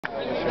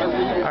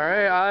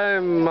Alright,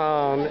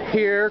 I'm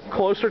here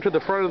closer to the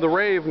front of the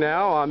rave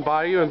now on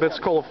Bayou in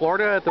Pensacola,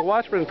 Florida at the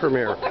Watchmen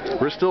premiere.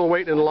 We're still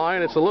waiting in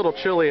line. It's a little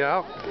chilly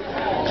out.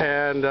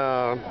 And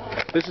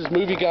this is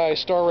Movie Guy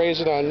Star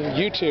Raising on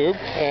YouTube.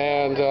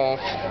 And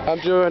I'm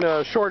doing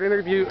a short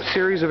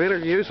series of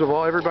interviews with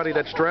everybody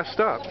that's dressed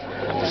up.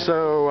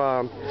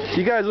 So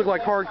you guys look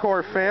like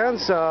hardcore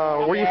fans.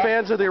 Were you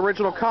fans of the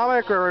original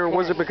comic, or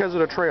was it because of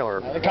the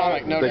trailer? The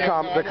comic, no.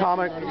 The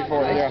comic?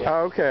 Before, yeah.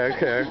 Oh, okay.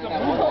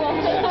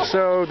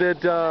 So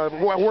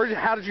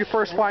how did you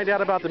first find out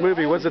about the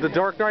movie? Was it the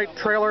Dark Knight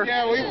trailer?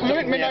 Yeah, we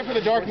went midnight for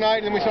the Dark Knight,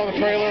 and then we saw the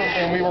trailer,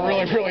 and we were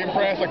really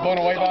impressed, like blown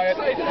away by it.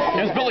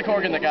 It was Billy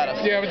Corgan that got us.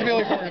 Yeah, it was the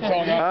Billy Corgan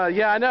song.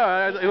 Yeah, I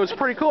know. It was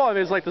pretty cool. I mean,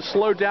 it was like the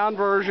slowed down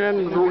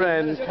version,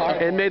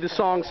 and made the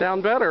song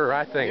sound better,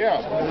 I think.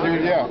 Yeah.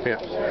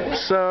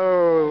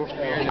 So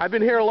I've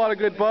been hearing a lot of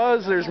good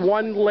buzz. There's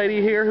one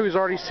lady here who's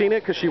already seen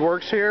it because she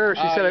works here.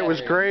 She said it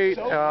was great.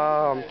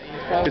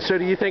 So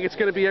do you think it's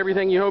going to be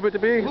everything you hope it to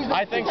be?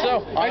 I think so.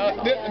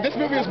 This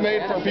movie was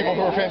made for people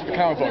who are fans of the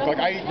comic book.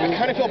 Like, I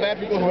kind of feel bad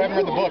for people who haven't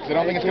read the books. I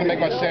don't think it's going to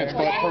make much sense.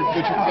 But for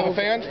the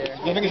fans,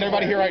 the thing is,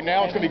 everybody here right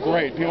now, it's going to be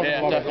great. People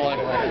love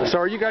definitely. it. So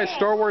are you guys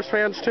Star Wars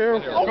fans too?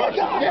 Of course.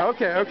 Yeah.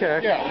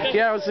 Okay.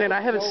 Yeah, I was saying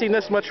I haven't seen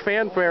this much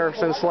fanfare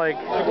since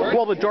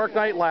the Dark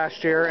Knight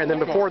last year, and then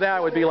before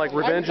that would be like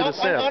Revenge of the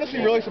Sith. I'm honestly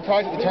really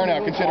surprised at the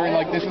turnout, considering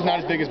this is not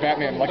as big as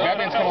Batman. Like,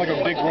 Batman's kind of like a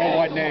big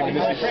worldwide name, and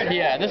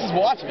this is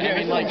Watchmen. Yeah,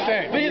 I mean,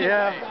 insane.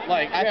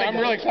 I'm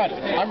really excited.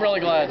 I'm really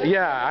glad.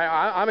 Yeah,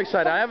 I'm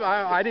excited.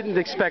 I didn't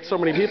expect so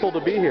many people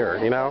to be here,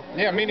 you know?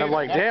 Yeah, me neither. I'm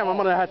like, damn, I'm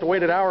going to have to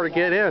wait an hour to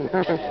get in.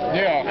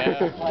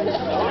 Yeah.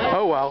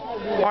 Oh, well.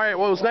 All right,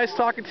 well, it was nice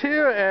talking to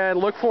you, and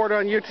look for it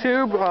on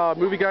YouTube.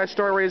 Movie Guy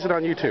Star Raising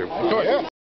on YouTube. Sure, yeah.